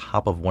himself on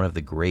top of one of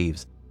the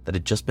graves that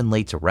had just been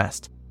laid to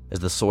rest, as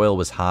the soil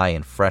was high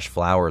and fresh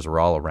flowers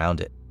were all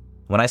around it.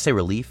 When I say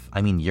relief,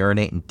 I mean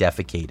urinate and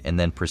defecate and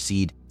then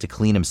proceed to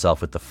clean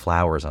himself with the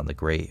flowers on the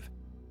grave.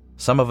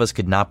 Some of us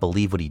could not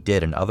believe what he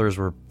did and others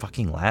were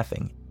fucking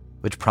laughing,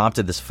 which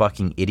prompted this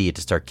fucking idiot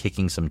to start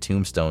kicking some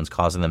tombstones,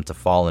 causing them to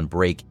fall and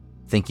break,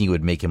 thinking it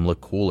would make him look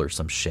cool or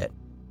some shit.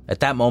 At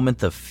that moment,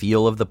 the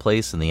feel of the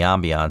place and the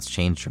ambiance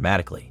changed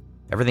dramatically.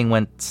 Everything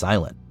went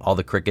silent. All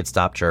the crickets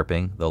stopped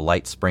chirping, the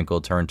light sprinkle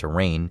turned to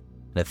rain,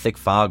 and a thick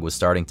fog was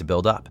starting to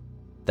build up.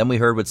 Then we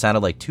heard what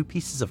sounded like 2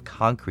 pieces of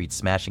concrete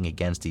smashing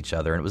against each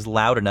other, and it was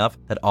loud enough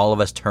that all of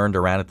us turned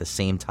around at the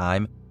same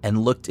time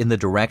and looked in the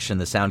direction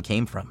the sound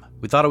came from.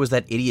 We thought it was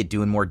that idiot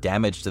doing more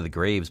damage to the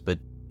graves, but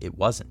it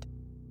wasn't.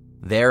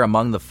 There,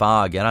 among the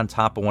fog and on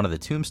top of one of the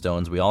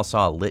tombstones, we all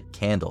saw a lit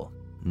candle.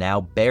 Now,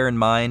 bear in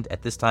mind,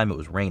 at this time it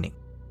was raining.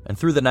 And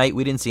through the night,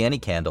 we didn't see any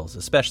candles,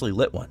 especially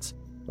lit ones.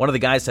 One of the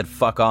guys said,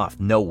 "Fuck off,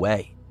 no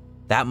way."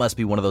 That must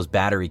be one of those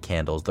battery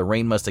candles. The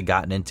rain must have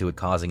gotten into it,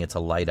 causing it to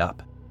light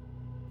up.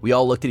 We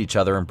all looked at each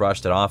other and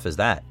brushed it off as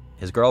that.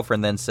 His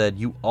girlfriend then said,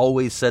 "You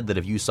always said that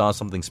if you saw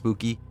something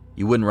spooky,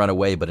 you wouldn't run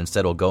away, but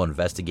instead will go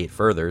investigate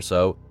further,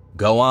 so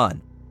go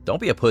on. Don't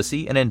be a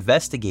pussy and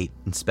investigate,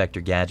 Inspector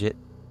Gadget."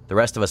 The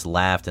rest of us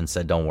laughed and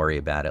said, "Don't worry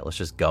about it, let's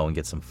just go and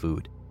get some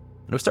food."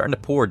 It was starting to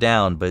pour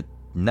down, but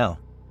no.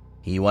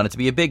 He wanted to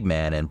be a big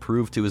man and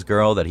prove to his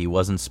girl that he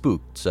wasn't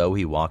spooked, so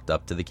he walked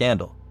up to the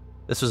candle.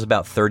 This was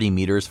about 30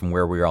 meters from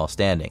where we were all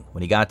standing.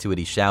 When he got to it,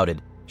 he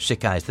shouted, "Shit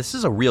guys, this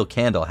is a real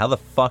candle. How the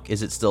fuck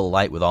is it still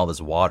alight with all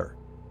this water?"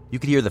 You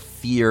could hear the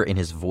fear in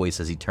his voice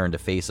as he turned to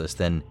face us.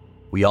 Then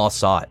we all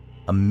saw it.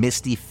 A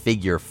misty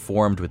figure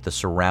formed with the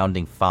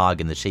surrounding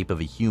fog in the shape of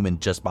a human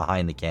just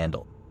behind the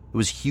candle. It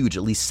was huge,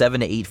 at least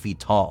 7 to 8 feet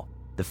tall.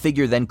 The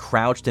figure then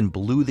crouched and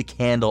blew the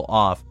candle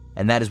off,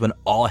 and that is when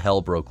all hell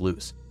broke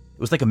loose.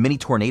 It was like a mini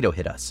tornado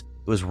hit us.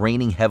 It was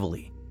raining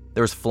heavily.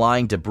 There was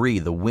flying debris.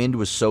 The wind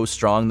was so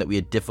strong that we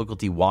had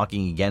difficulty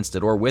walking against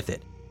it or with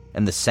it.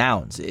 And the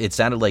sounds, it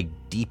sounded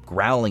like deep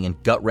growling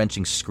and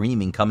gut-wrenching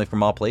screaming coming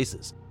from all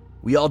places.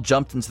 We all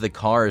jumped into the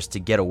cars to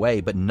get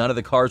away, but none of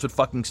the cars would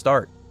fucking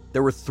start.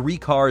 There were 3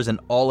 cars and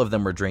all of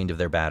them were drained of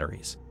their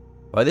batteries.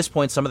 By this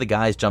point, some of the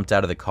guys jumped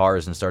out of the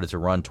cars and started to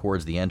run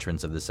towards the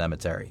entrance of the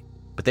cemetery.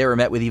 But they were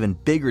met with even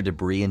bigger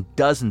debris and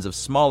dozens of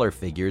smaller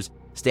figures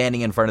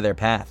standing in front of their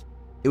path.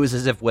 It was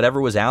as if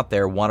whatever was out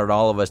there wanted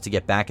all of us to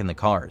get back in the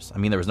cars. I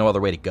mean, there was no other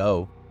way to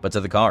go but to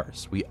the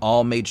cars. We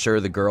all made sure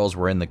the girls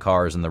were in the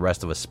cars and the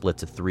rest of us split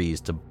to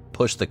threes to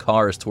push the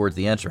cars towards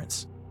the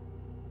entrance.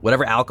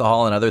 Whatever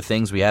alcohol and other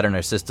things we had in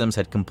our systems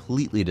had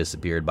completely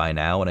disappeared by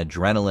now, and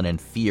adrenaline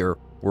and fear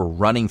were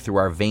running through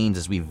our veins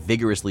as we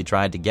vigorously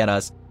tried to get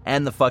us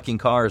and the fucking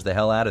cars the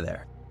hell out of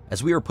there.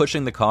 As we were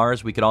pushing the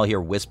cars, we could all hear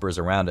whispers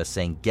around us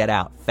saying, "Get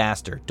out,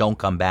 faster, don't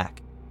come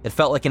back." It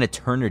felt like an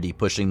eternity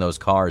pushing those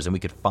cars, and we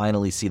could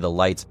finally see the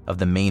lights of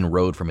the main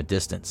road from a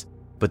distance.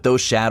 But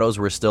those shadows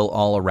were still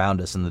all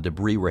around us, and the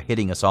debris were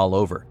hitting us all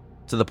over,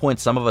 to the point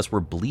some of us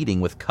were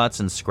bleeding with cuts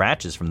and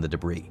scratches from the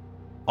debris.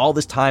 All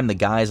this time, the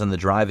guys on the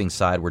driving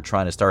side were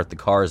trying to start the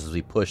cars as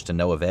we pushed to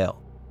no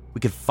avail.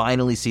 We could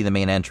finally see the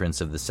main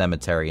entrance of the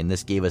cemetery, and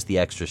this gave us the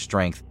extra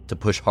strength to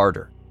push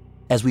harder.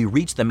 As we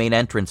reached the main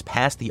entrance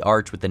past the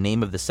arch with the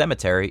name of the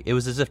cemetery, it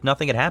was as if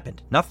nothing had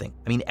happened. Nothing.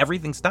 I mean,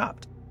 everything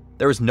stopped.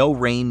 There was no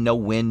rain, no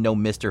wind, no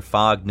mist or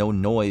fog, no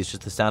noise,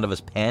 just the sound of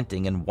us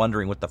panting and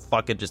wondering what the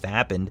fuck had just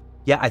happened.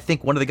 Yeah, I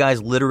think one of the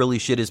guys literally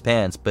shit his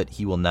pants, but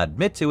he will not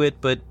admit to it,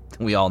 but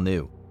we all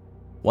knew.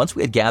 Once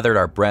we had gathered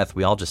our breath,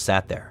 we all just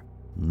sat there.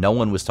 No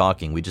one was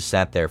talking. We just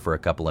sat there for a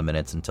couple of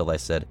minutes until I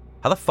said,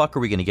 "How the fuck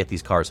are we going to get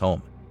these cars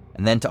home?"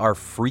 And then to our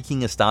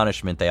freaking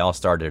astonishment, they all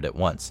started at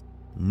once.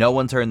 No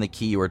one turned the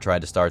key or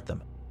tried to start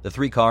them. The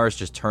 3 cars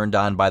just turned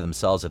on by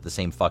themselves at the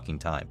same fucking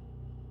time.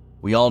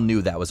 We all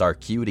knew that was our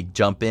cue to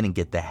jump in and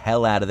get the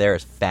hell out of there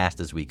as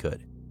fast as we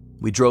could.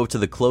 We drove to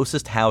the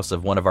closest house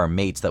of one of our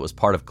mates that was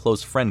part of a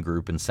close friend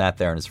group and sat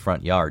there in his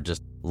front yard,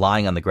 just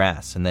lying on the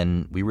grass, and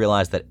then we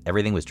realized that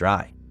everything was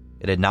dry.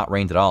 It had not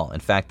rained at all. In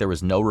fact, there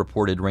was no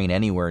reported rain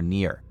anywhere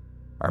near.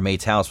 Our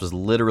mate's house was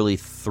literally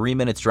 3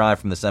 minutes drive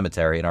from the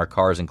cemetery, and our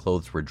cars and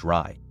clothes were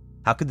dry.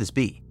 How could this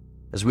be?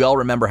 As we all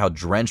remember how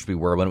drenched we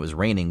were when it was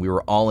raining, we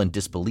were all in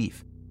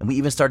disbelief. And we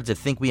even started to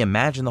think we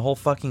imagined the whole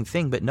fucking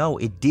thing, but no,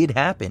 it did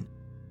happen.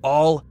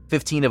 All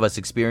 15 of us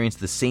experienced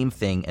the same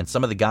thing, and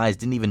some of the guys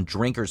didn't even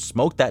drink or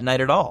smoke that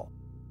night at all.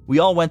 We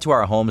all went to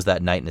our homes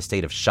that night in a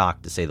state of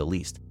shock, to say the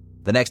least.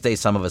 The next day,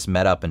 some of us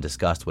met up and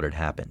discussed what had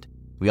happened.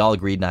 We all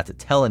agreed not to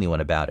tell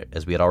anyone about it,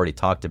 as we had already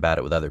talked about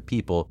it with other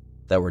people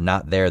that were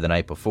not there the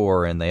night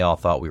before, and they all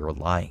thought we were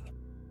lying.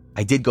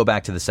 I did go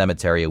back to the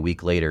cemetery a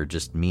week later,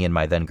 just me and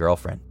my then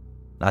girlfriend.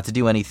 Not to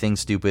do anything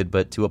stupid,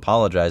 but to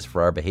apologize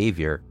for our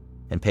behavior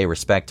and pay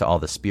respect to all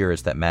the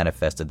spirits that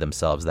manifested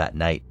themselves that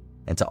night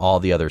and to all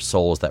the other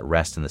souls that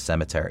rest in the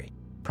cemetery.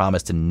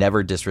 Promised to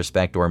never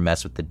disrespect or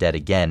mess with the dead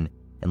again,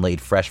 and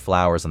laid fresh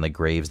flowers on the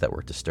graves that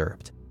were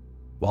disturbed.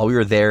 While we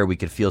were there, we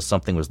could feel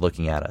something was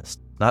looking at us.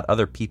 Not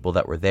other people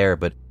that were there,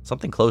 but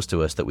something close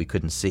to us that we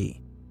couldn't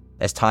see.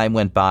 As time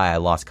went by, I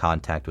lost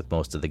contact with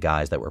most of the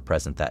guys that were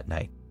present that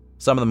night.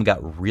 Some of them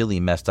got really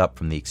messed up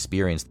from the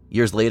experience.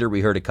 Years later,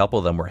 we heard a couple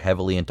of them were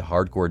heavily into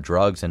hardcore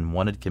drugs and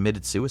one had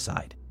committed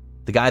suicide.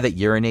 The guy that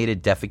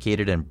urinated,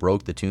 defecated, and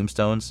broke the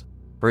tombstones,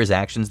 for his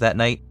actions that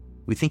night,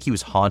 we think he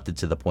was haunted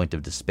to the point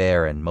of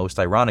despair, and most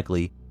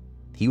ironically,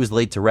 he was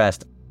laid to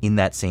rest in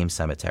that same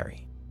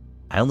cemetery.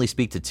 I only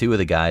speak to 2 of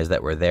the guys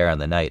that were there on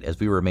the night, as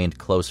we remained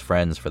close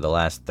friends for the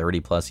last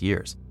 30 plus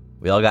years.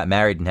 We all got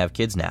married and have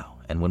kids now,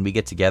 and when we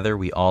get together,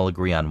 we all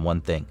agree on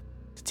one thing: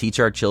 to teach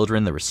our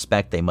children the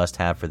respect they must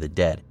have for the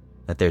dead,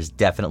 that there's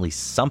definitely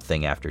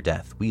something after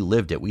death. We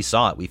lived it, we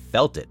saw it, we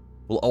felt it.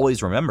 We'll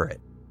always remember it.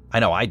 I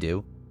know I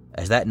do.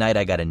 As that night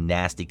I got a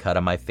nasty cut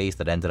on my face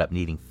that ended up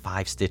needing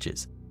 5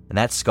 stitches. And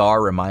that scar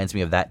reminds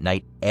me of that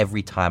night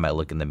every time I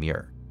look in the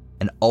mirror.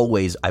 And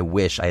always I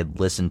wish I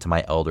had listened to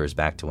my elders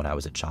back to when I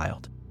was a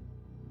child.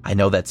 I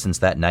know that since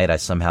that night I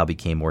somehow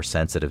became more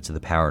sensitive to the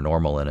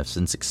paranormal and have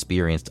since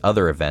experienced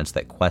other events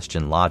that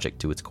question logic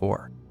to its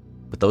core.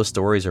 But those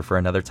stories are for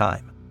another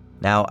time.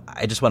 Now,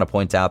 I just want to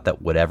point out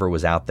that whatever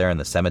was out there in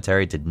the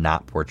cemetery did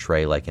not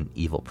portray like an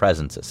evil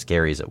presence, as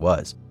scary as it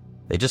was.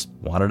 They just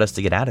wanted us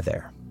to get out of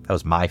there. That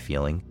was my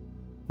feeling.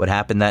 What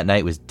happened that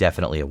night was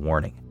definitely a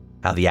warning.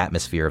 How the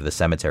atmosphere of the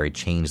cemetery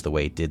changed the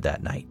way it did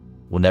that night.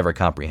 We'll never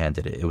comprehend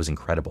it. It was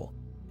incredible.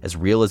 As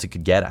real as it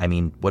could get. I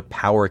mean, what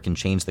power can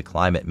change the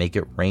climate, make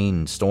it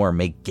rain, storm,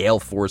 make gale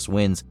force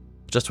winds,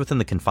 just within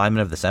the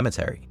confinement of the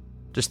cemetery.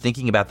 Just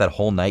thinking about that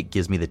whole night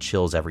gives me the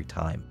chills every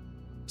time.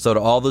 So to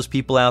all those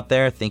people out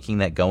there thinking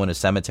that going to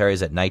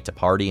cemeteries at night to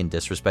party and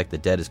disrespect the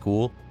dead is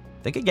cool,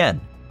 think again,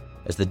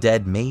 as the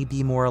dead may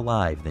be more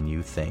alive than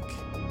you think.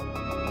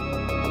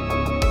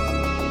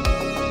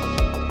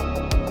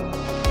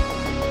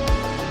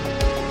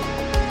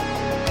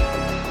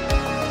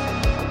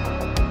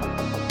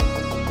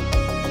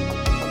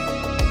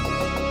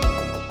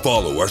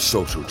 Follow our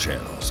social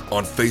channels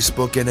on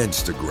Facebook and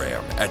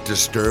Instagram at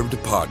Disturbed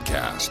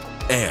Podcast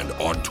and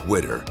on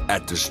Twitter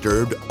at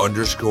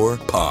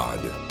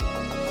Disturbed_pod.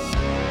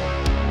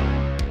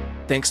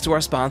 Thanks to our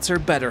sponsor,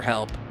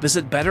 BetterHelp.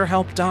 Visit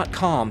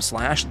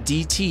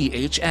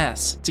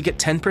BetterHelp.com/DTHS to get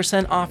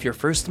 10% off your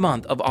first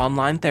month of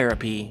online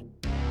therapy.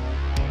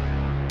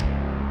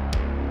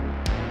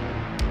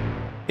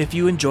 If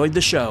you enjoyed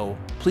the show,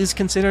 please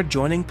consider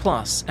joining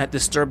Plus at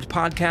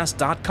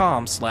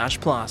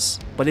disturbedpodcast.com/plus.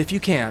 But if you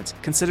can't,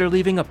 consider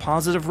leaving a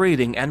positive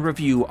rating and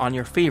review on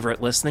your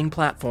favorite listening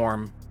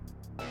platform.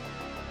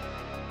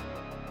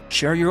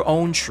 Share your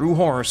own true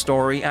horror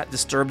story at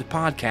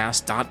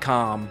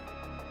disturbedpodcast.com.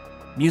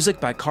 Music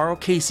by Carl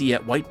Casey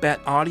at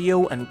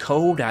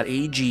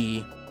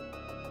whitebetaudio.co.ag.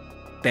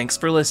 Thanks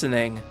for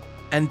listening,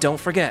 and don't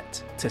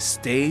forget to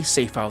stay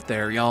safe out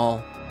there,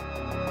 y'all.